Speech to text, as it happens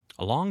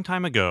A long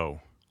time ago,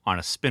 on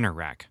a spinner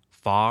rack,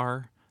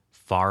 far,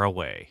 far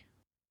away.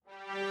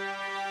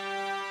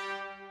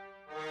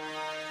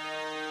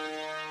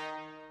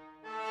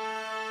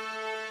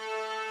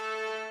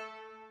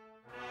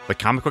 The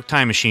Comic Book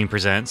Time Machine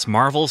presents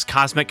Marvel's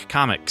Cosmic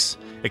Comics,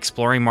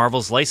 exploring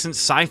Marvel's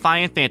licensed sci-fi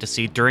and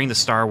fantasy during the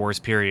Star Wars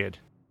period.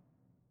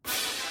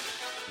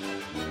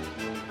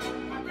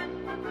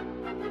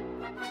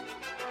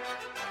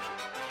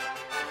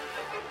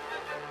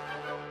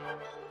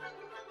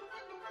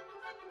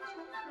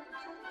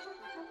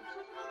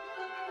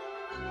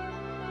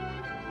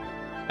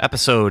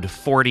 Episode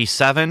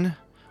 47,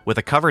 with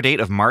a cover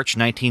date of March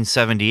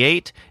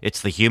 1978,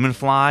 it's The Human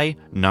Fly,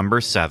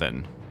 number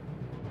 7.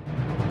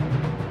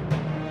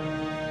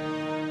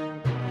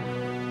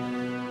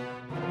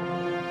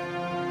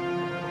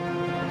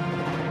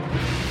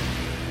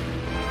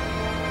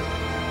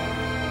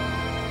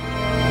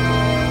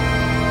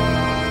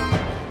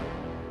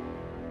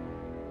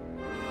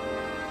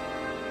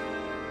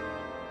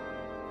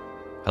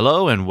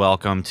 Hello and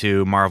welcome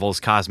to Marvel's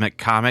Cosmic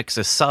Comics,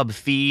 a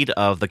sub-feed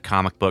of the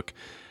Comic Book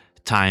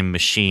Time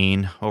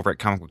Machine. Over at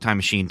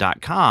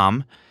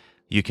comicbooktimemachine.com,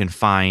 you can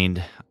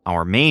find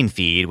our main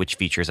feed, which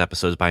features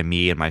episodes by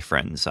me and my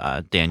friends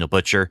Daniel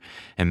Butcher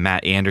and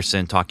Matt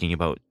Anderson talking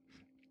about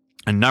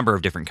a number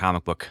of different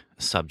comic book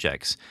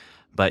subjects.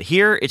 But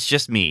here, it's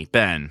just me,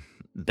 Ben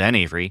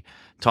Avery,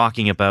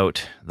 talking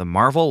about the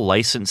Marvel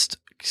licensed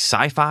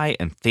sci-fi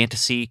and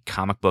fantasy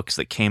comic books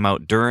that came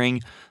out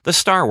during the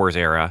Star Wars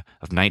era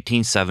of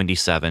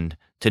 1977 to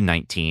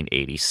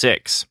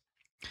 1986.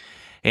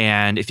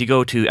 And if you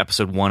go to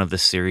episode 1 of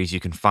this series, you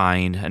can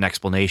find an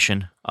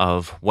explanation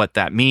of what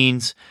that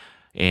means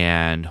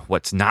and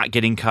what's not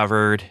getting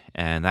covered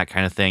and that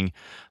kind of thing.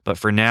 But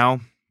for now,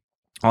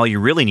 all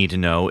you really need to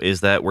know is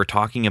that we're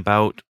talking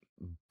about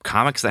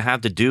comics that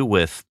have to do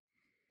with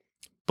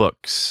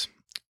books,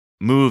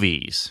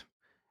 movies,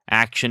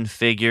 action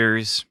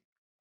figures,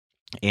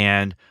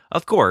 and,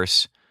 of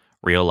course,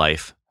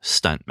 real-life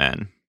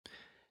stuntmen.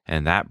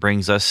 And that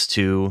brings us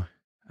to,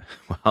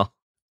 well,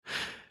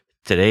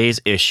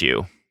 today's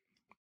issue,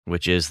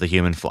 which is The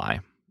Human Fly,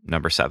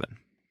 number 7.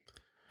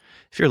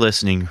 If you're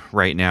listening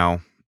right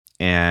now,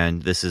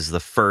 and this is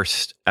the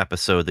first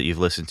episode that you've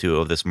listened to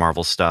of this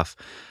Marvel stuff,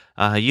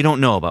 you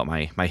don't know about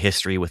my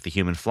history with The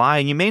Human Fly,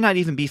 and you may not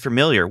even be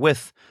familiar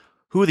with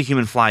who The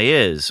Human Fly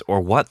is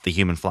or what The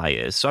Human Fly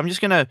is. So I'm just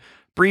going to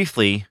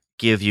briefly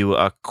give you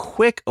a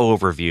quick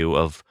overview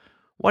of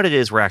what it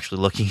is we're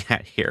actually looking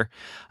at here.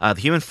 The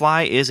Human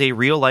Fly is a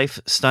real-life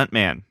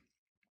stuntman,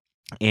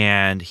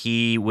 and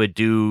he would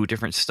do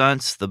different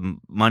stunts. The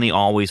money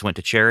always went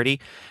to charity,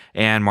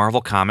 and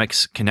Marvel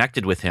Comics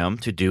connected with him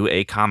to do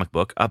a comic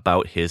book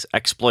about his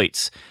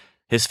exploits,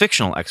 his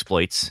fictional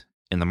exploits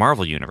in the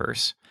Marvel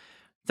Universe,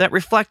 that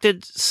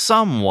reflected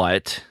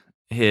somewhat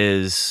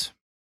his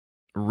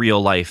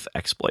real-life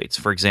exploits.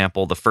 For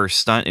example, the first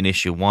stunt in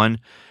issue 1,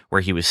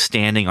 where he was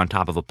standing on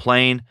top of a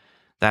plane,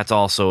 that's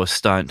also a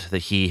stunt that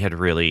he had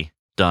really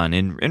done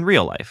in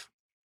real life.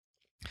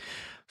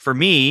 For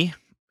me,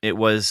 it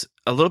was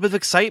a little bit of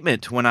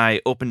excitement when I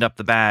opened up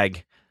the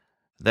bag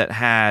that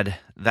had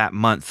that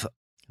month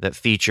that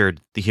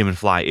featured The Human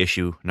Fly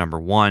issue number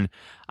 1.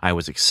 I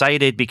was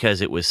excited because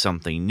it was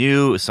something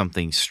new, it was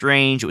something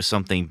strange, it was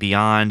something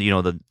beyond,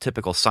 the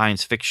typical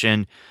science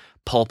fiction,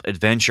 pulp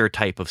adventure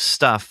type of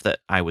stuff that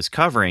I was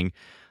covering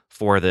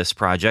for this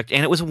project.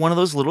 And it was one of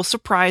those little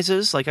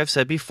surprises, like I've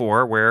said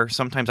before, where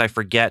sometimes I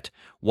forget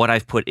what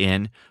I've put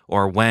in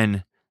or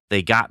when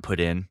they got put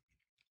in.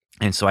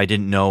 And so I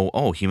didn't know,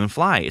 Human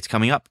Fly, it's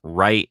coming up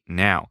right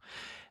now.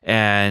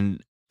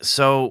 And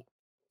so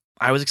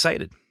I was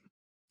excited.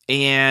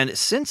 And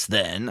since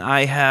then,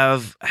 I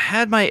have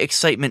had my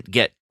excitement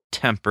get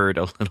tempered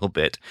a little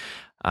bit.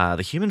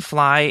 The Human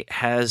Fly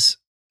has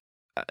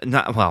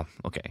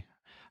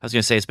I was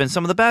going to say it's been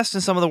some of the best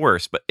and some of the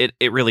worst, but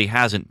it really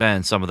hasn't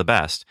been some of the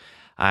best.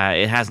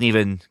 It hasn't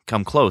even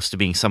come close to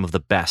being some of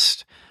the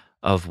best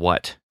of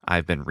what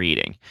I've been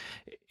reading.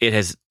 It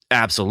has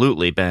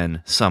absolutely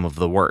been some of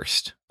the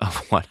worst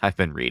of what I've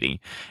been reading.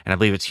 And I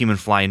believe it's Human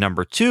Fly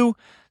number 2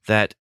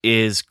 that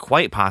is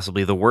quite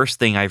possibly the worst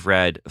thing I've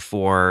read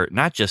for,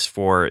 not just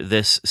for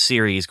this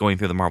series going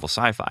through the Marvel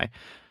Sci-Fi.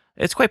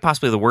 It's quite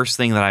possibly the worst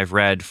thing that I've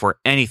read for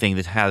anything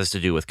that has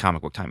to do with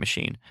Comic Book Time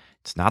Machine.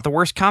 It's not the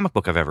worst comic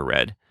book I've ever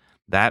read.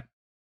 That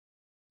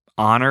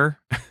honor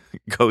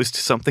goes to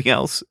something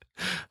else.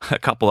 A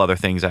couple other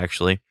things,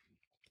 actually.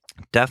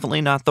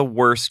 Definitely not the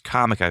worst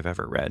comic I've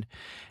ever read.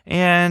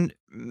 And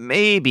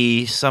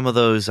maybe some of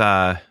those,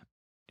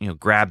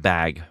 grab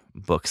bag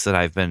books that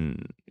I've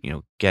been,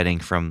 getting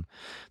from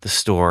the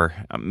store.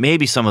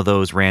 Maybe some of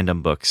those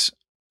random books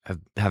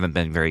haven't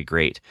been very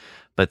great.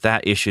 But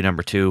that issue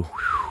number 2...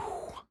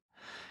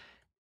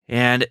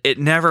 And it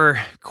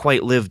never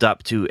quite lived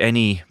up to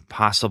any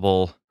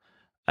possible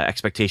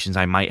expectations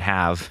I might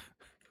have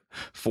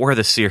for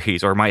the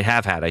series, or might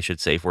have had, I should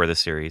say, for the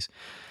series.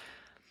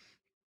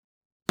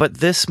 But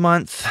this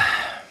month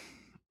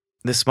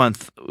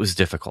was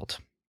difficult.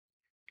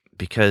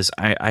 because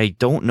I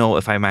don't know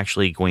if I'm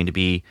actually going to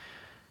be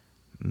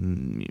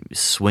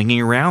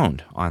swinging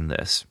around on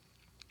this.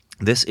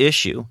 This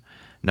issue,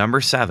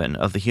 number 7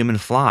 of The Human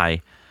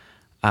Fly,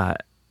 well,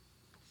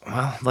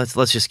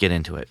 let's just get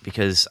into it,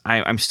 because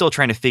I'm still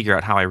trying to figure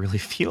out how I really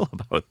feel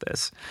about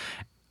this.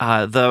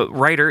 The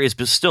writer is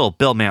still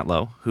Bill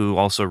Mantlo, who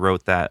also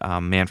wrote that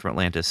Man from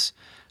Atlantis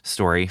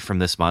story from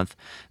this month.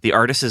 The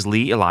artist is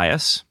Lee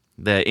Elias.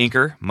 The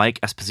inker, Mike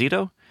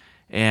Esposito.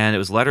 And it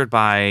was lettered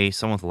by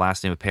someone with the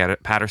last name of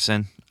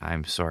Patterson.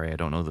 I'm sorry, I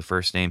don't know the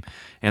first name.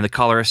 And the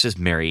colorist is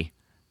Mary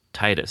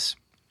Titus.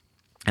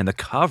 And the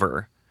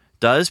cover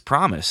does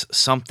promise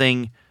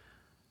something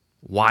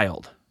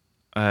wild.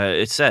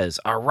 It says,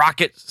 a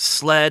rocket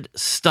sled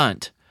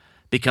stunt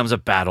becomes a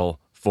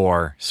battle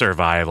for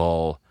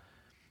survival.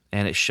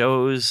 And it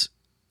shows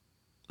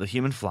the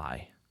human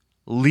fly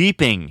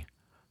leaping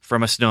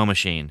from a snow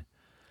machine,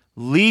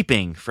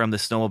 leaping from the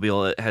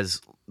snowmobile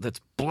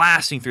that's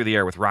blasting through the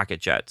air with rocket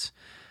jets.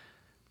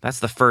 That's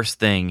the first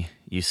thing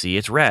you see.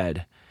 It's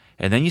red.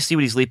 And then you see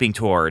what he's leaping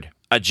toward,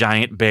 a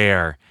giant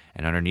bear.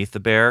 And underneath the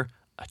bear,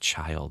 a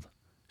child,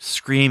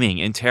 screaming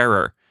in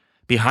terror.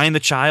 Behind the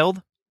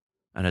child,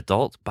 an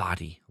adult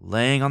body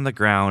laying on the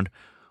ground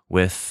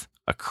with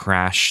a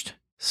crashed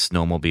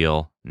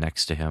snowmobile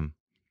next to him.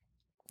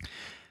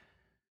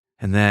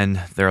 And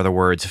then there are the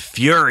words,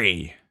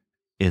 fury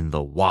in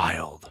the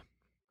wild.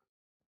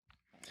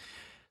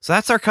 So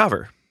that's our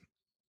cover.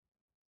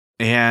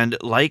 And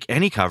like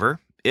any cover,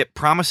 it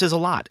promises a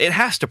lot. It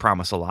has to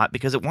promise a lot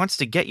because it wants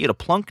to get you to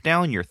plunk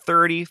down your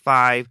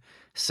 35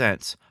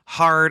 cents.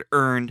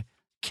 Hard-earned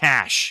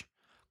cash.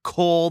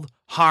 Cold,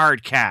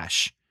 hard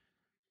cash.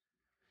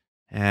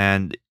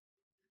 And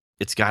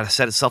it's got to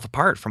set itself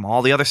apart from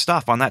all the other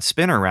stuff on that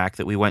spinner rack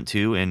that we went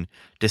to in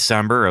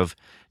December of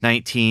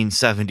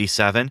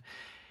 1977.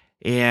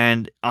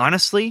 And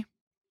honestly,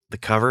 the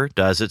cover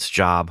does its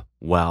job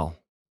well.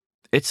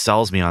 It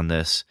sells me on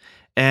this.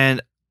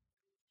 And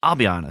I'll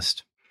be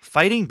honest,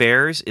 fighting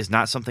bears is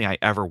not something I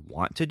ever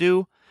want to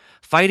do.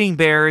 Fighting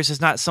bears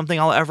is not something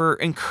I'll ever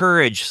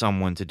encourage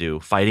someone to do.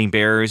 Fighting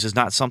bears is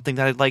not something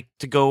that I'd like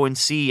to go and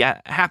see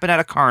happen at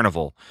a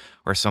carnival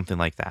or something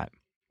like that.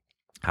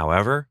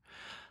 However,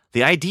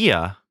 the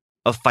idea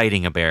of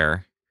fighting a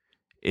bear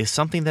is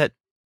something that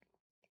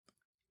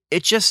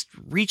it just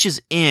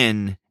reaches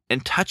in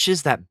and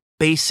touches that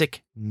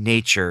basic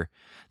nature,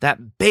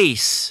 that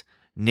base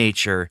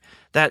nature,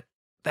 that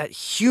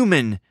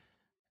human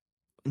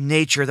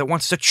nature that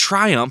wants to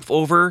triumph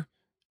over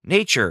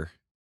nature.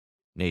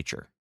 You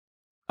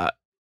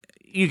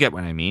get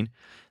what I mean.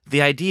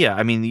 The idea,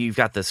 you've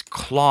got this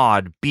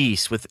clawed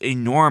beast with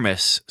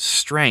enormous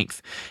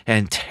strength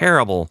and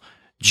terrible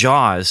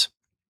jaws,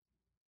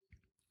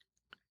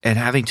 and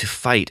having to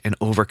fight and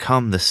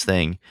overcome this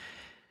thing.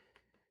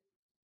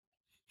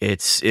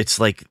 It's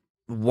like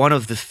one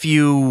of the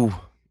few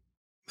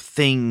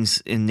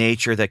things in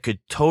nature that could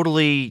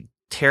totally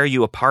tear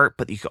you apart,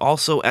 but you could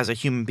also, as a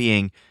human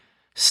being,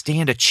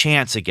 stand a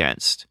chance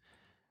against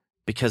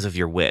because of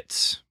your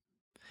wits.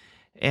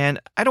 And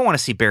I don't want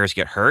to see bears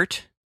get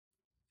hurt.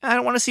 I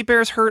don't want to see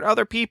bears hurt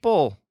other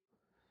people.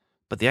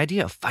 But the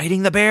idea of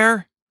fighting the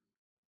bear,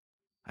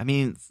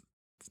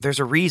 there's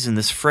a reason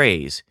this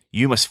phrase,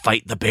 "you must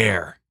fight the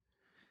bear,"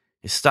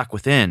 is stuck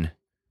within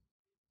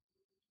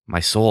my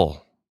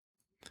soul.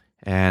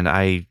 And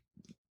I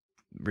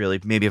really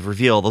maybe have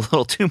revealed a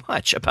little too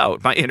much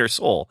about my inner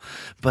soul.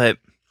 But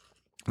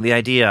the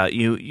idea,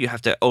 you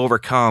have to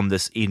overcome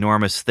this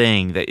enormous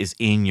thing that is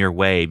in your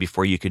way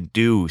before you can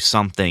do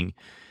something.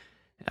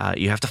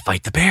 You have to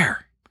fight the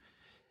bear.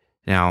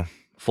 Now,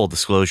 full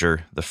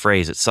disclosure, the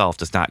phrase itself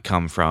does not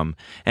come from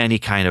any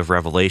kind of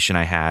revelation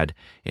I had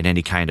in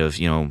any kind of,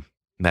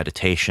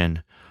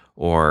 meditation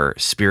or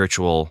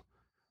spiritual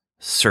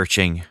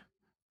searching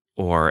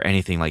or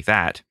anything like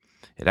that.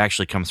 It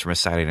actually comes from a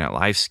Saturday Night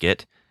Live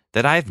skit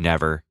that I've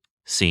never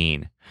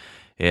seen.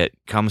 It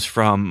comes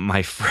from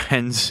my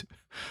friends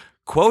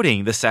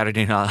quoting the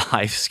Saturday Night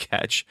Live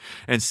sketch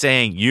and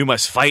saying, "You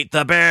must fight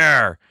the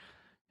bear."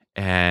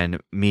 And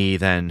me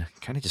then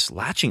kind of just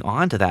latching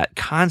on to that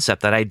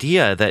concept, that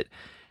idea that,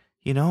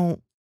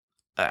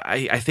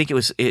 I think it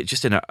was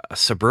just in a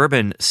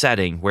suburban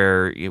setting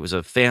where it was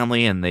a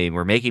family and they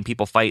were making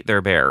people fight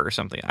their bear or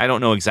something. I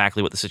don't know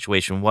exactly what the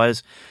situation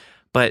was,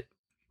 but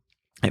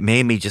it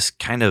made me just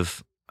kind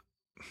of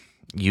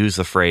use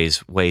the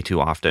phrase way too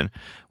often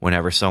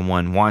whenever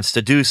someone wants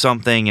to do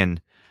something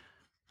and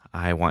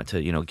I want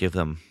to, give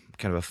them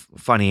kind of a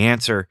funny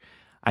answer.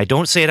 I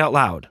don't say it out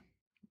loud.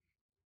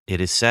 It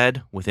is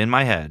said within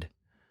my head.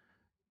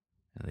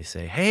 And they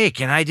say, "Hey,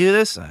 can I do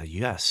this?"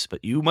 "Yes,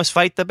 but you must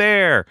fight the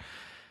bear."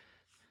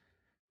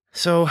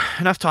 So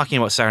enough talking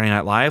about Saturday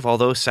Night Live,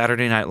 although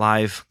Saturday Night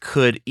Live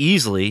could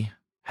easily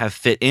have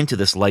fit into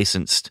this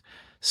licensed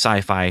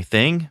sci-fi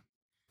thing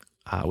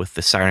with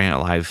the Saturday Night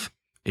Live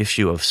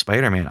issue of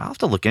Spider-Man. I'll have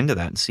to look into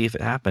that and see if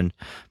it happened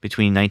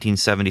between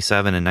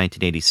 1977 and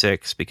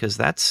 1986, because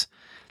that's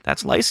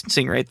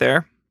licensing right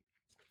there.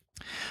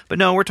 But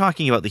no, we're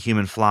talking about The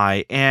Human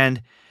Fly,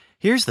 and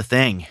Here's the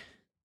thing.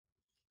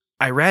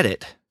 I read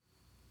it.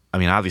 I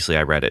mean, obviously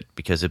I read it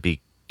because it'd be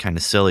kind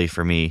of silly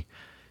for me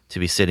to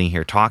be sitting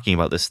here talking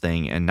about this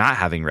thing and not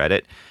having read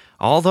it.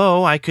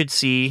 Although I could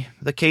see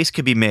the case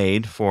could be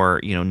made for,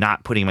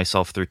 not putting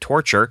myself through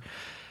torture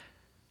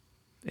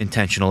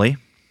intentionally.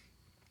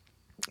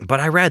 But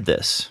I read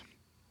this.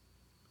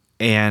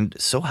 And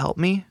so help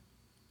me,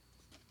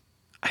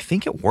 I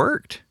think it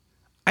worked.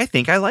 I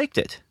think I liked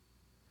it.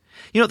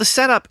 The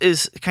setup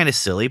is kind of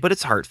silly, but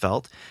it's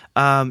heartfelt.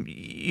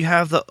 You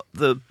have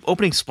the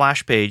opening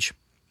splash page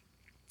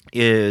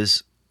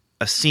is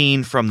a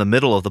scene from the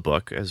middle of the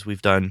book, as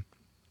we've done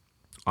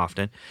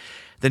often.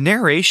 The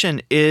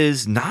narration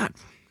is not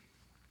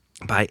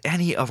by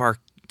any of our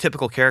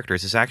typical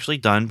characters. It's actually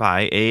done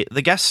by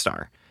the guest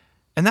star.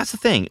 And that's the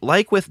thing.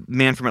 Like with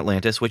Man from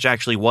Atlantis, which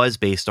actually was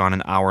based on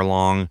an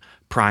hour-long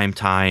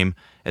primetime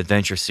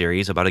adventure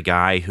series about a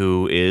guy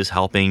who is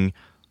helping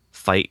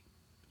fight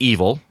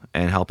evil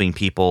and helping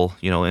people,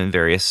 in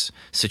various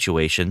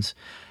situations.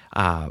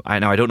 I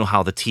don't know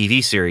how the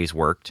TV series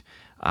worked.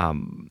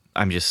 I'm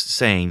just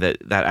saying that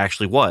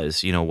actually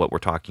was, what we're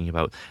talking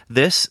about.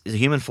 This, The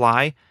Human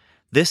Fly,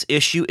 this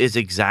issue is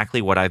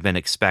exactly what I've been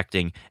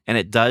expecting, and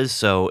it does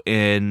so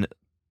in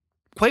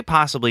quite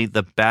possibly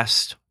the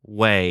best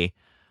way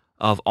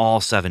of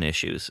all 7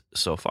 issues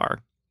so far,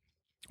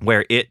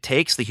 where it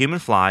takes the Human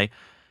Fly.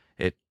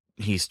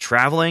 He's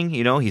traveling,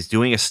 he's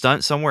doing a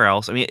stunt somewhere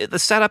else. I mean, the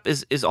setup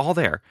is all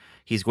there.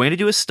 He's going to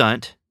do a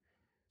stunt.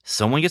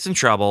 Someone gets in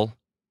trouble.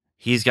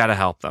 He's got to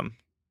help them.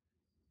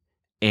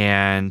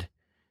 And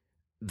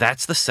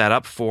that's the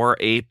setup for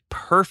a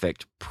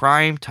perfect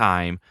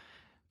primetime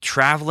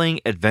traveling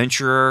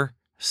adventurer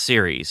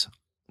series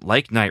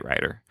like Knight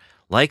Rider,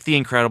 like The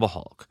Incredible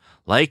Hulk,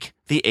 like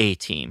The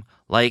A-Team,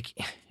 like,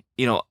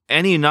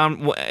 any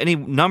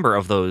number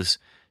of those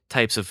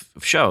types of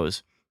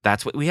shows.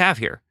 That's what we have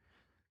here.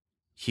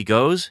 He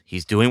goes,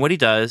 he's doing what he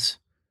does.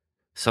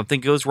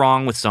 Something goes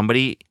wrong with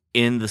somebody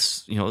in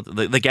this,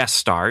 the guest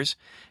stars,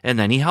 and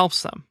then he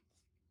helps them.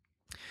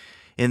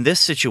 In this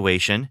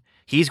situation,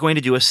 he's going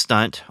to do a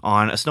stunt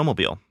on a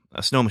snowmobile,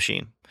 a snow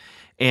machine.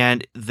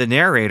 And the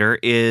narrator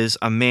is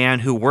a man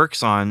who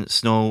works on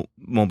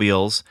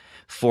snowmobiles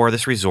for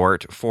this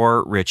resort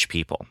for rich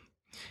people.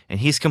 And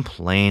he's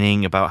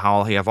complaining about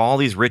how he have all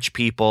these rich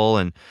people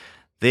and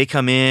they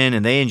come in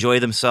and they enjoy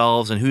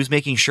themselves, and who's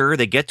making sure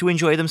they get to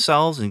enjoy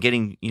themselves and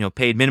getting,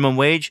 paid minimum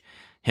wage?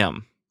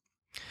 Him.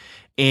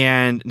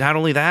 And not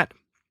only that,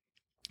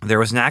 there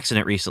was an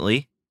accident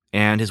recently,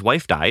 and his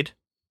wife died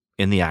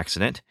in the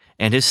accident,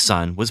 and his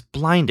son was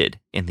blinded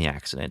in the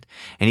accident.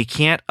 And he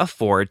can't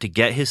afford to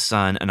get his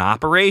son an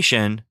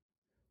operation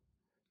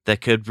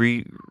that could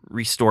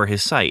restore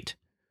his sight.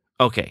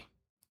 Okay,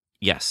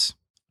 yes,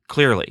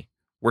 clearly,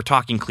 we're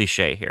talking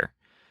cliche here.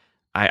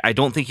 I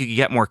don't think you could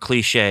get more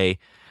cliche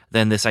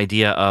than this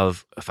idea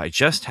of, if I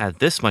just had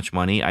this much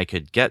money, I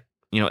could get,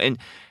 and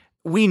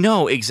we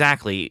know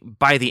exactly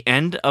by the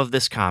end of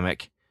this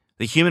comic,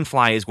 the Human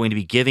Fly is going to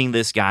be giving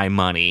this guy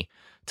money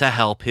to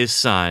help his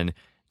son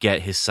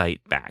get his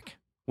sight back.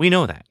 We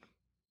know that.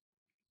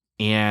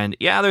 And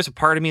yeah, there's a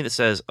part of me that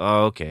says,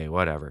 oh, okay,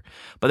 whatever.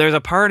 But there's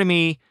a part of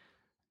me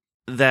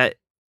that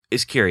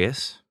is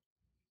curious.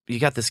 You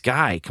got this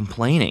guy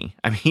complaining.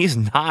 I mean, he's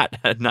not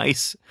a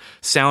nice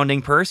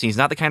sounding person. He's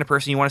not the kind of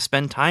person you want to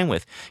spend time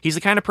with. He's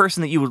the kind of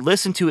person that you would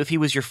listen to if he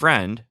was your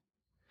friend.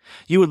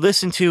 You would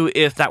listen to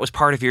if that was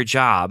part of your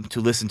job, to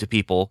listen to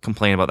people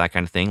complain about that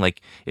kind of thing. Like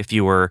if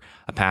you were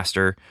a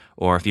pastor,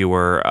 or if you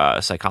were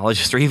a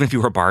psychologist, or even if you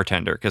were a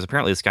bartender, because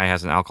apparently this guy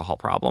has an alcohol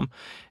problem.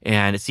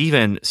 And it's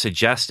even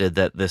suggested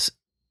that this,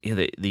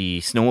 the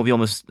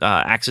snowmobile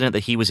accident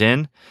that he was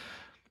in,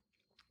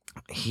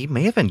 he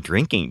may have been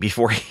drinking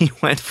before he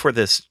went for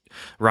this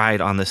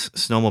ride on this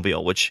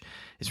snowmobile, which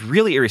is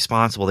really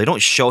irresponsible. They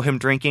don't show him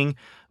drinking,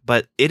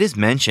 but it is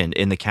mentioned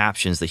in the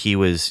captions that he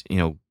was,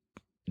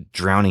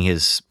 drowning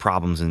his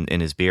problems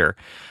in his beer.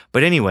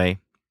 But anyway,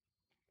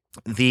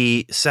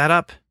 the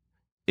setup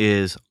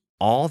is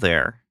all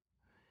there.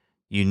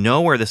 You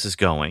know where this is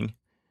going.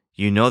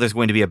 You know there's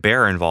going to be a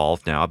bear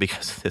involved now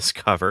because of this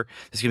cover.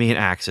 There's going to be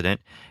an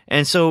accident.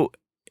 And so,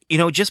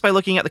 just by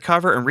looking at the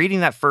cover and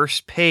reading that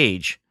first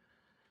page,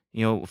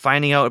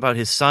 finding out about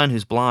his son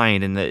who's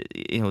blind, and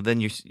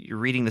then you're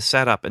reading the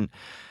setup, and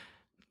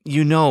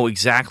you know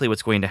exactly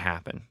what's going to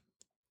happen.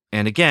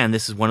 And again,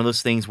 this is one of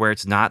those things where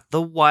it's not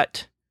the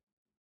what.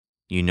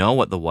 You know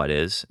what the what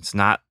is. It's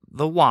not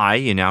the why.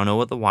 You now know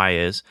what the why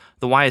is.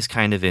 The why is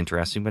kind of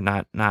interesting,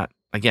 but not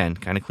again,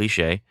 kind of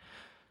cliche.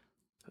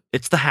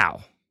 It's the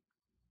how.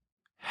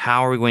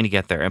 How are we going to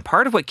get there? And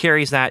part of what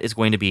carries that is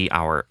going to be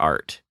our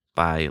art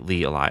by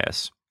Lee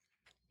Elias,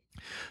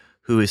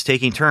 who is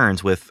taking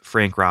turns with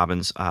Frank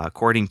Robbins.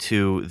 According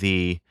to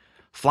the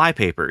Fly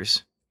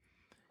Papers,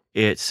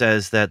 it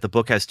says that the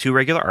book has 2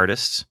 regular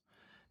artists.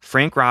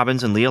 Frank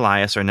Robbins and Lee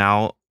Elias are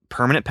now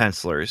permanent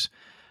pencilers.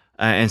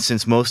 And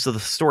since most of the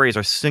stories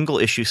are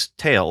single-issue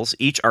tales,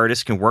 each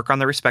artist can work on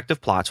their respective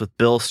plots, with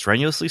Bill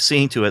strenuously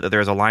seeing to it that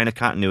there's a line of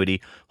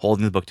continuity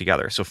holding the book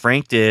together. So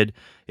Frank did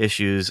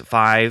issues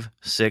 5,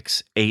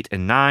 6, 8,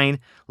 and 9.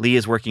 Lee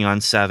is working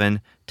on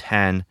 7,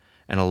 10,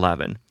 and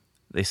 11.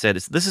 They said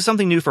this is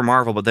something new for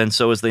Marvel, but then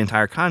so is the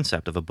entire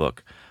concept of a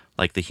book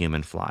like The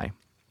Human Fly.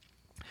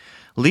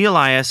 Lee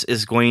Elias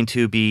is going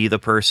to be the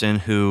person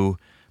who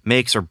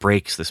makes or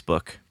breaks this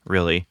book,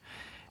 really.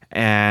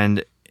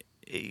 And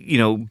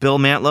Bill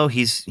Mantlo,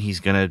 he's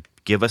going to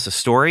give us a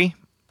story.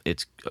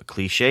 It's a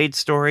cliched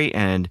story,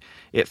 and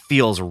it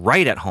feels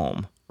right at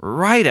home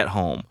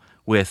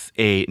with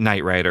a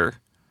Knight Rider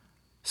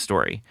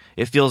story.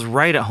 It feels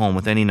right at home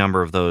with any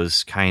number of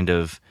those kind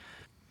of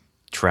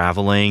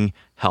traveling,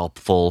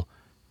 helpful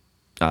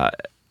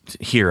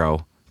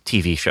hero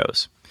TV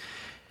shows.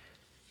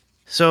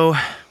 So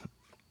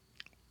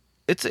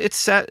it's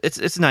set.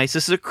 It's nice.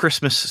 This is a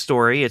Christmas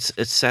story. It's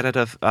set at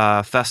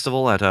a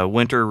festival at a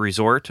winter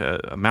resort,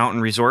 a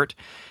mountain resort,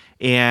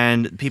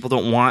 and people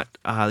don't want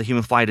the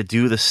Human Fly to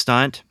do the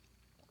stunt.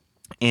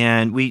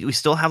 And we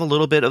still have a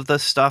little bit of the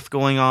stuff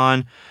going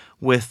on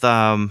with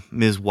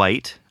Ms.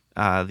 White,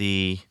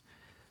 the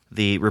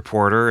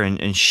reporter,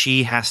 and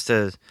she has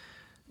to.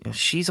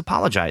 She's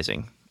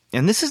apologizing,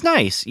 and this is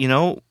nice.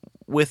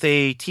 With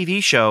a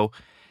TV show,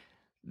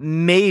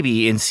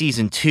 maybe in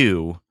season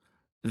 2,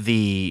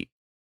 the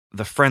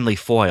friendly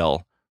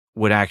foil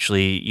would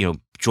actually,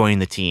 join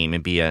the team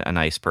and be a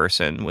nice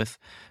person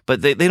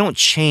but they don't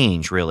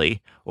change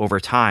really over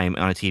time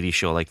on a TV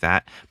show like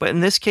that. But in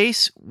this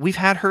case, we've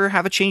had her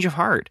have a change of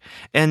heart.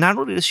 And not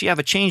only does she have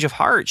a change of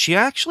heart, she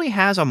actually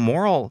has a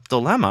moral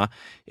dilemma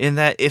in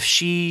that if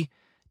she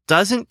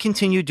doesn't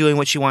continue doing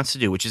what she wants to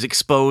do, which is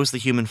expose the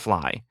Human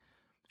Fly,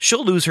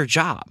 she'll lose her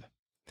job.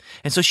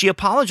 And so she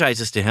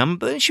apologizes to him,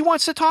 but she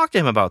wants to talk to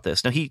him about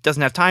this. Now, he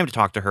doesn't have time to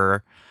talk to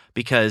her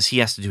because he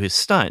has to do his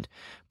stunt.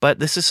 But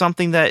this is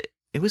something that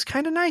it was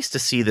kind of nice to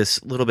see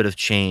this little bit of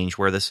change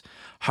where this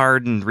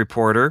hardened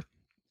reporter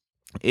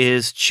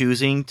is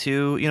choosing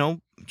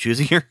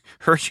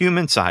her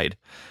human side.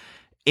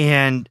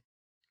 And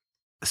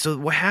so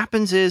what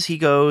happens is he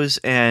goes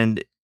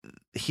and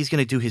he's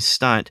going to do his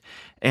stunt.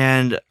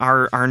 And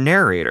our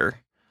narrator,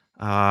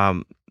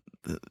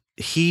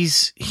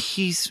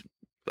 he's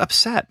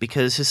upset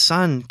because his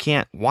son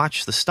can't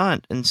watch the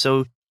stunt. And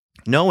so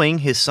knowing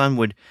his son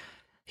would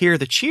hear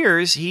the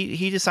cheers,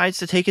 he decides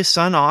to take his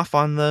son off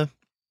on the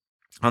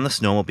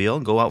snowmobile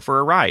and go out for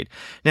a ride.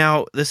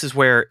 Now, this is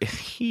where if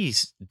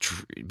he's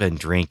been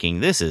drinking,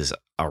 this is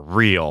a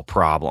real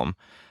problem.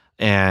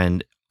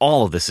 And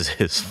all of this is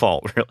his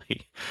fault,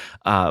 really.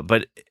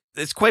 But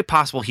it's quite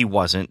possible he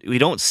wasn't. We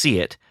don't see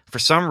it. For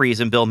some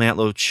reason, Bill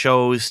Mantlo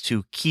chose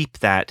to keep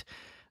that,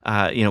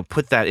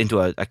 put that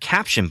into a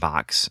caption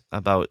box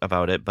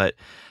about it. But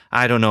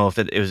I don't know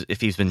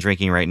if he's been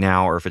drinking right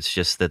now or if it's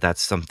just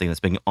that's something that's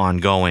been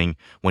ongoing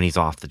when he's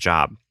off the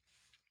job.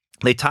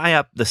 They tie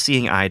up the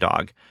seeing eye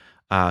dog,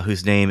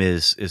 whose name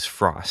is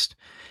Frost.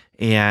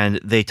 And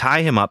they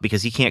tie him up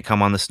because he can't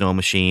come on the snow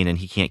machine and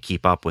he can't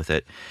keep up with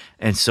it.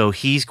 And so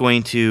he's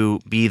going to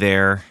be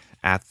there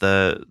at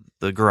the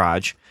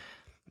garage.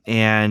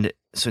 And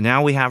so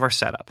now we have our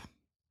setup.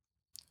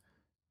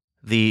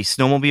 The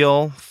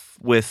snowmobile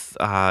with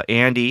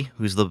Andy,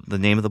 who's the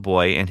name of the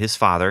boy, and his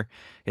father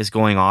is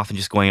going off and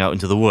just going out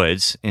into the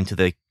woods, into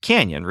the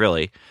canyon,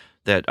 really,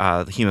 that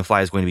the Human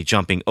Fly is going to be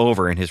jumping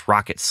over in his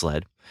rocket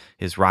sled,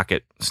 his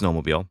rocket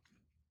snowmobile.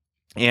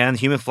 And the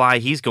Human Fly,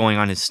 he's going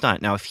on his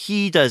stunt. Now, if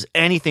he does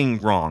anything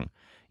wrong,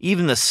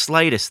 even the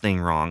slightest thing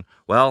wrong,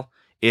 well,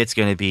 it's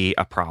going to be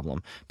a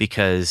problem.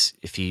 Because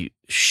if he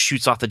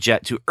shoots off the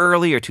jet too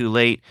early or too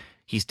late,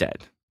 he's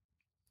dead.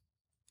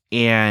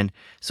 And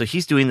so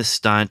he's doing the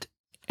stunt,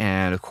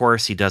 and of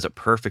course he does it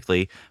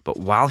perfectly. But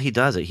while he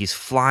does it, he's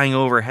flying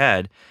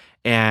overhead,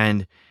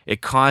 and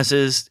it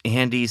causes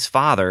Andy's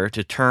father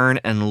to turn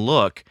and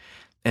look.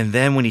 And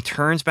then when he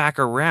turns back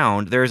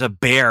around, there's a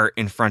bear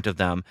in front of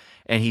them,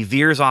 and he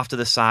veers off to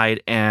the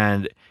side,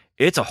 and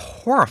it's a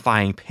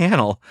horrifying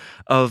panel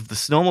of the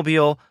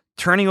snowmobile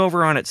turning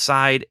over on its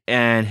side,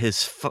 and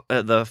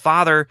the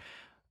father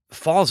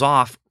falls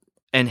off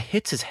and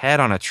hits his head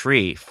on a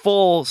tree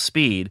full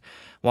speed,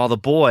 while the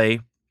boy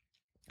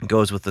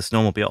goes with the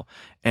snowmobile.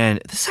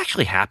 And this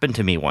actually happened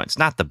to me once,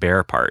 not the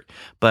bear part,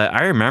 but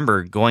I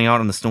remember going out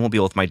on the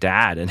snowmobile with my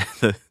dad, and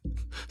the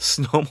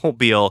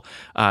snowmobile,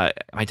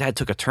 my dad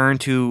took a turn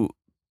too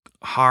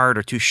hard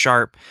or too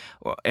sharp,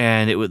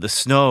 and the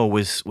snow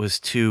was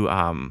too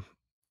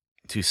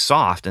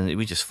soft, and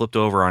we just flipped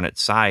over on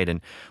its side,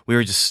 and we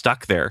were just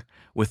stuck there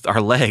with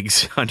our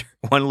legs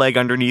one leg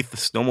underneath the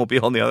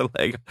snowmobile and the other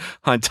leg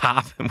on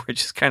top, and we're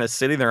just kind of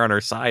sitting there on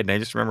our side. And I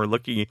just remember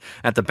looking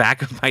at the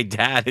back of my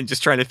dad and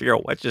just trying to figure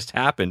out what just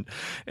happened.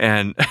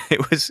 And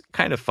it was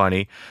kind of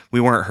funny. We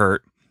weren't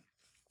hurt.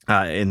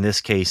 In this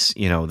case,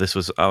 this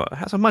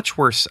has a much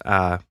worse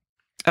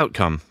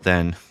outcome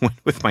than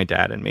with my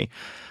dad and me.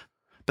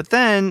 But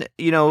then,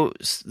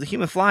 the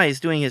Human Fly is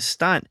doing his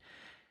stunt.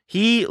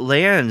 He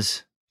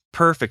lands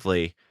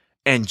perfectly,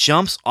 and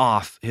jumps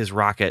off his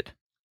rocket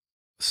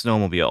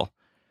snowmobile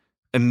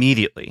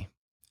immediately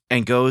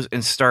and goes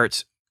and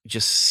starts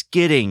just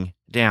skidding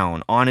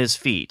down on his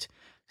feet,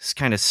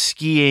 kind of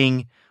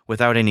skiing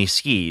without any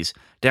skis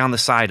down the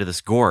side of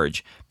this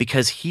gorge,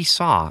 because he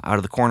saw out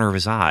of the corner of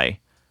his eye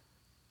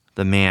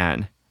the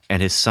man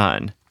and his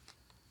son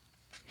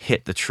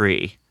hit the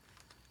tree.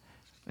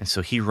 And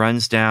so he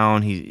runs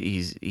down,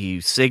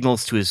 he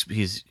signals to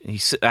he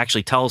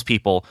actually tells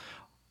people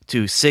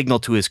to signal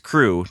to his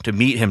crew to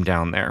meet him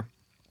down there.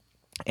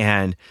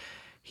 And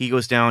he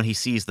goes down, he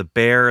sees the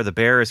bear. The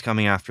bear is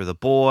coming after the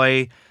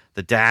boy.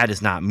 The dad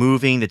is not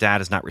moving. The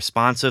dad is not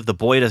responsive. The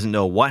boy doesn't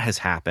know what has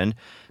happened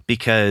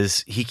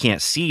because he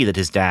can't see that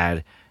his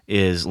dad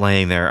is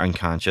laying there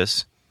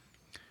unconscious.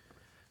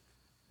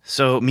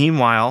 So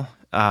meanwhile,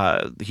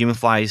 the Human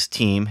Fly's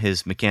team,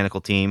 his mechanical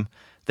team,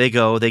 they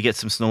get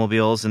some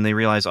snowmobiles, and they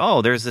realize,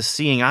 oh, there's this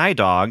seeing eye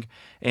dog,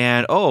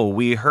 and oh,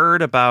 we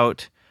heard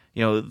about,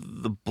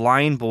 the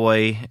blind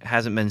boy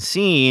hasn't been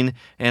seen,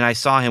 and I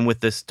saw him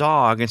with this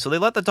dog, and so they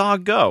let the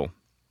dog go.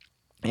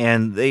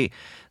 And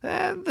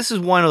this is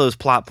one of those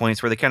plot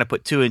points where they kind of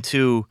put 2 and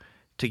 2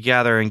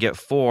 together and get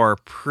 4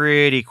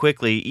 pretty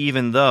quickly,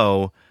 even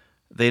though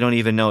they don't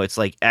even know it's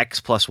like X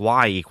plus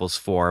Y equals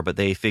 4, but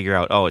they figure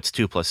out, oh, it's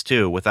 2 plus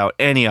 2 without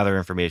any other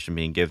information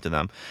being given to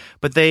them.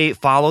 But they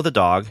follow the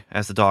dog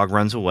as the dog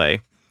runs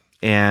away,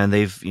 and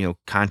they've,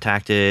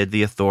 contacted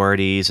the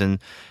authorities, and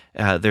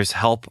there's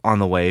help on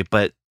the way,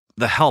 but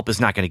the help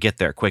is not going to get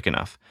there quick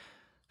enough.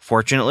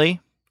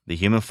 Fortunately, the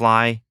Human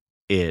Fly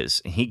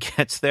is. He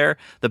gets there.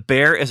 The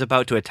bear is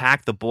about to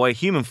attack the boy.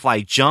 Human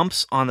Fly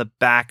jumps on the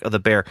back of the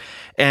bear.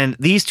 And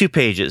these 2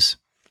 pages,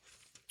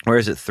 or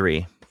is it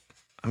 3?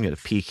 I'm going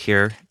to peek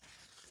here.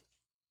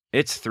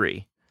 It's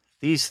 3.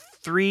 These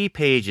 3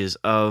 pages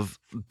of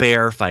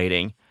bear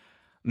fighting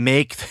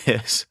make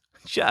this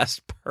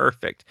just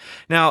perfect.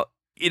 Now,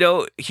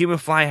 Human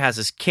Fly has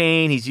his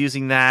cane. He's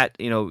using that,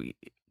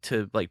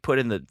 to like put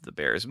in the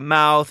bear's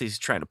mouth. He's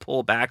trying to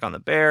pull back on the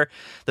bear.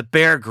 The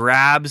bear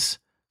grabs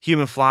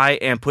Human Fly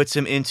and puts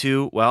him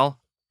into,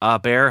 a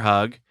bear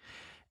hug.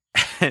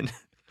 And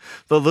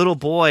the little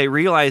boy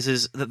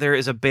realizes that there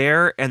is a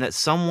bear and that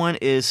someone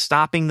is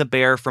stopping the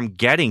bear from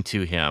getting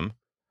to him.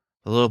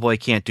 The little boy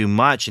can't do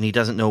much, and he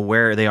doesn't know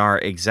where they are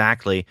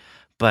exactly,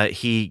 but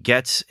he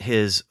gets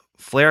his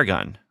flare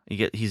gun.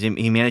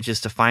 He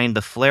manages to find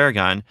the flare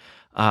gun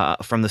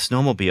from the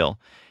snowmobile,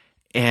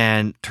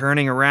 and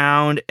turning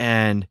around,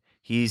 and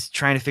he's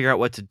trying to figure out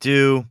what to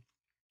do.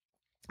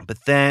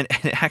 But then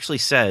it actually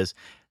says,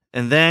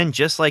 and then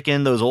just like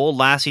in those old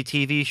Lassie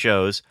TV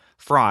shows,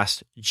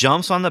 Frost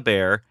jumps on the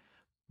bear,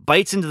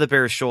 bites into the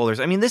bear's shoulders.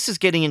 I mean, this is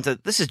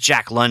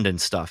Jack London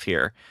stuff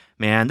here,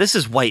 man. This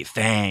is White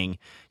Fang,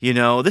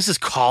 this is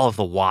Call of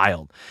the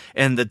Wild.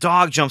 And the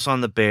dog jumps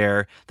on the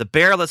bear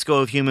lets go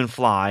of Human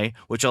Fly,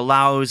 which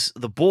allows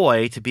the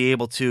boy to be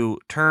able to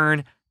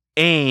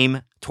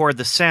aim toward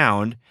the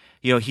sound.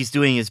 He's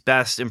doing his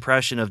best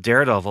impression of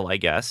Daredevil, I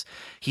guess.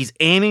 He's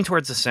aiming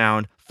towards the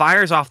sound,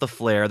 fires off the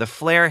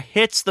flare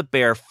hits the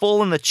bear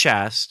full in the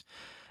chest,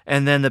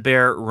 and then the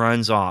bear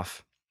runs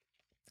off.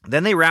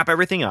 Then they wrap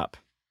everything up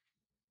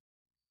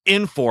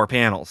in 4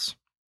 panels.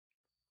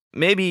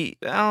 Maybe,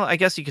 I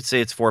guess you could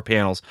say it's 4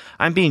 panels.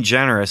 I'm being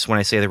generous when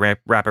I say they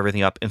wrap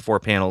everything up in 4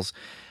 panels.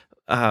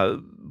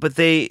 But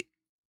the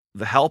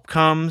help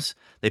comes,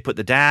 they put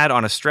the dad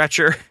on a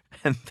stretcher,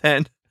 and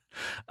then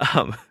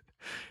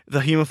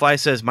the Human Fly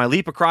says, my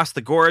leap across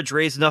the gorge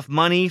raised enough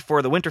money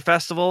for the Winter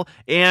Festival,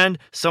 and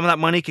some of that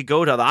money could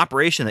go to the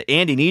operation that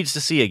Andy needs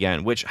to see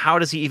again, which, how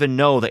does he even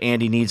know that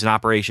Andy needs an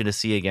operation to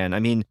see again? I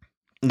mean,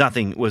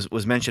 nothing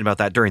was mentioned about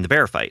that during the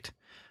bear fight.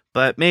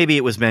 But maybe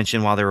it was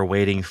mentioned while they were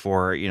waiting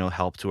for,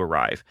 help to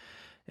arrive.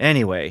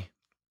 Anyway,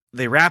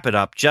 they wrap it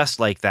up just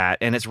like that,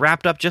 and it's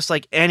wrapped up just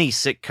like any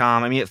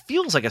sitcom. I mean, it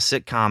feels like a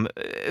sitcom,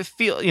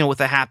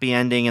 with a happy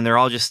ending, and they're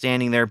all just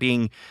standing there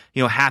being,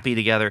 happy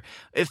together.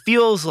 It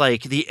feels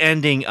like the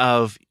ending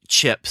of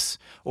Chips,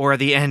 or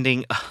the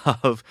ending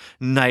of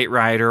Knight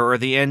Rider, or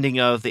the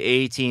ending of the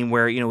A-Team,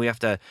 where, we have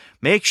to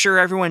make sure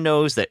everyone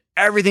knows that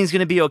everything's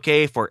going to be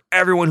okay for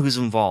everyone who's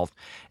involved.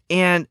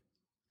 And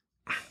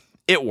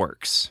it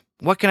works.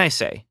 What can I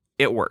say?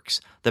 It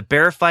works. The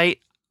bear fight,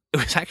 it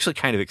was actually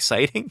kind of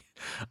exciting.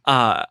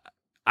 I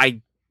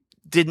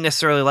didn't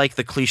necessarily like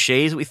the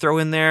cliches that we throw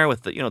in there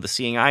with the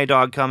seeing eye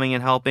dog coming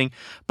and helping,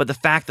 but the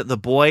fact that the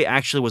boy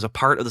actually was a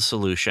part of the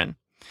solution,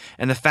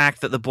 and the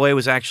fact that the boy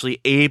was actually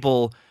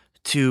able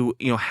to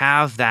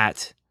have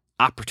that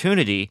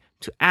opportunity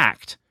to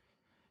act.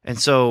 And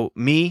so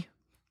me,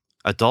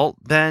 adult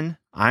Ben,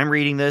 I'm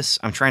reading this.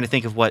 I'm trying to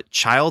think of what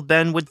child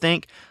Ben would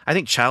think. I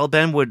think child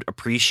Ben would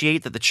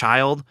appreciate that the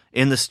child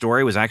in the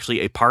story was actually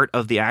a part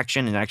of the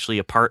action and actually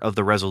a part of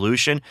the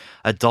resolution.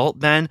 Adult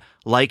Ben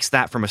likes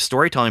that from a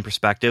storytelling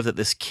perspective, that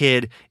this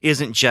kid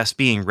isn't just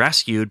being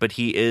rescued, but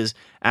he is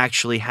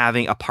actually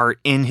having a part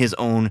in his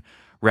own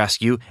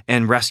rescue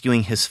and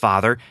rescuing his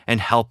father and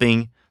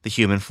helping the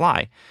Human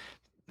Fly.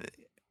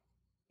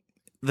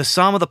 The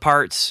sum of the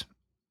parts,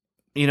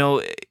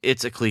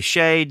 it's a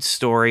cliched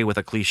story with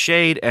a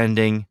cliched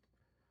ending,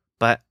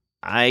 but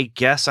I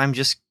guess I'm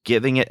just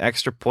giving it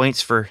extra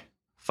points for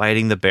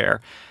fighting the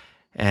bear.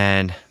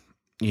 And,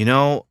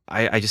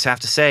 I just have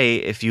to say,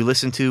 if you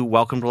listen to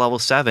Welcome to Level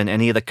 7,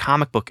 any of the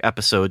comic book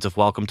episodes of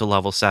Welcome to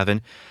Level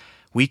 7,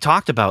 we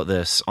talked about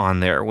this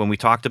on there when we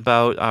talked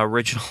about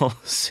Original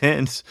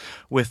Sins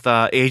with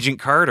Agent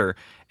Carter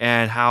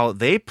and how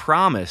they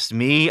promised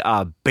me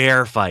a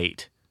bear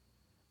fight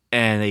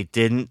and they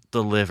didn't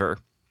deliver.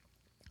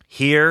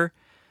 Here,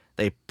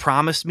 they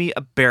promised me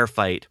a bear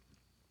fight,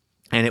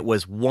 and it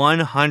was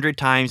 100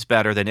 times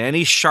better than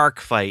any shark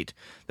fight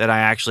that I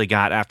actually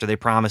got after they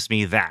promised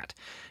me that.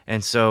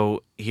 And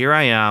so here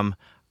I am.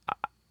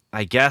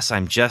 I guess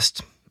I'm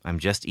just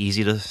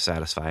easy to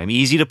satisfy. I'm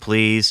easy to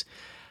please.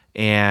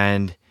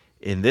 And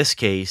in this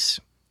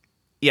case,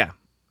 yeah,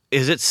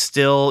 is it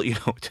still,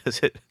 does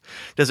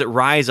it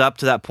rise up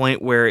to that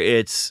point where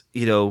it's,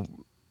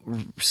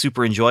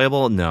 super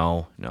enjoyable?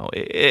 No,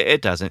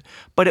 it doesn't.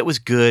 But it was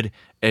good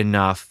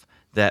enough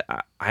that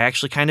I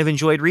actually kind of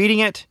enjoyed reading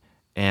it,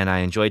 and I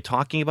enjoyed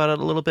talking about it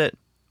a little bit.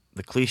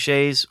 The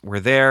cliches were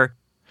there,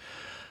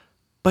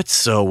 but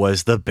so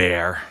was the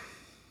bear.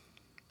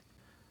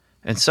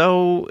 And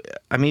so,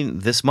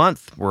 this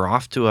month we're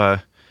off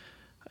to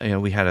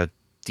we had a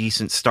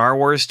decent Star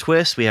Wars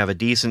twist. We have a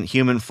decent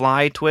Human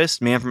Fly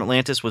twist. Man from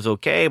Atlantis was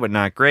okay, but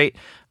not great.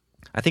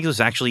 I think it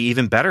was actually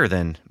even better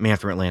than Man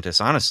from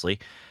Atlantis, honestly.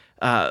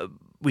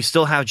 We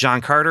still have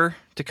John Carter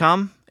to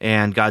come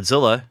and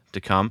Godzilla to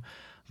come,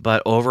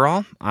 but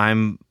overall,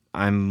 I'm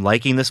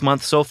liking this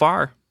month so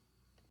far.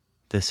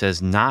 This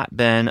has not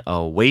been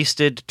a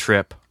wasted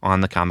trip on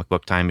the Comic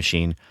Book Time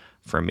Machine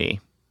for me.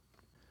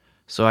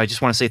 So I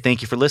just want to say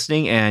thank you for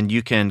listening, and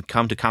you can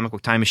come to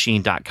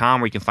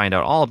comicbooktimemachine.com where you can find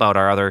out all about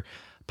our other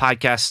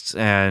podcasts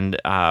and,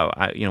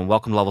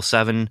 welcome to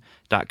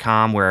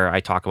level7.com where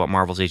I talk about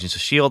Marvel's Agents of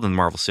S.H.I.E.L.D. and the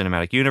Marvel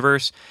Cinematic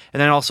Universe. And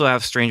then I also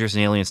have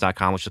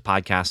strangersandaliens.com, which is a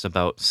podcast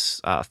about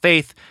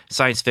faith,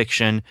 science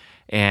fiction,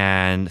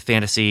 and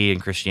fantasy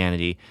and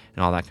Christianity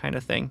and all that kind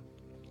of thing.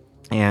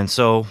 And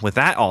so with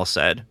that all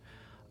said,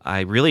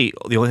 the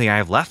only thing I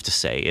have left to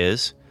say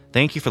is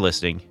thank you for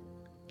listening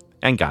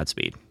and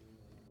Godspeed.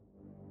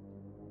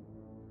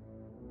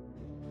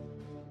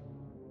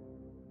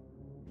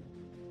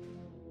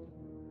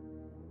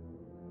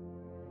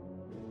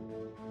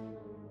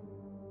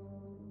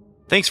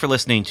 Thanks for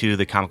listening to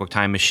the Comic Book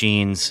Time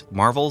Machine's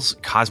Marvel's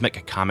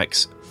Cosmic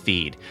Comics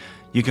feed.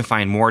 You can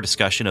find more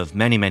discussion of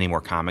many, many more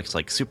comics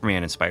like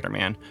Superman and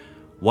Spider-Man,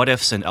 What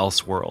Ifs and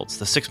Elseworlds,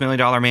 The $6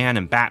 Million Man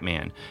and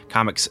Batman,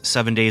 comics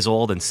 7 days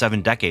old and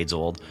 7 decades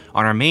old,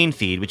 on our main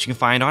feed, which you can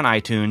find on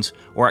iTunes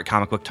or at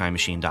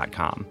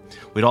comicbooktimemachine.com.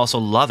 We'd also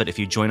love it if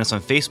you join us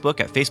on Facebook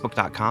at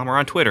facebook.com or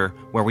on Twitter,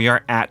 where we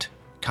are at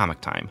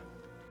Comic Time.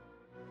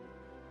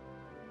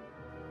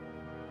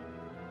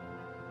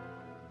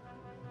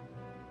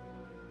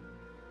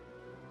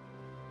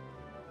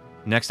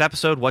 Next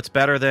episode, what's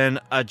better than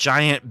a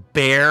giant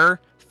bear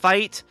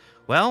fight?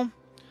 Well,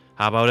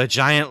 how about a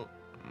giant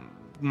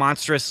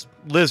monstrous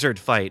lizard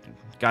fight?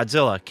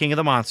 Godzilla, King of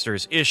the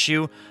Monsters,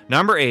 issue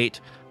number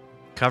 8,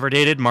 cover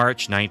dated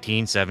March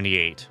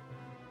 1978.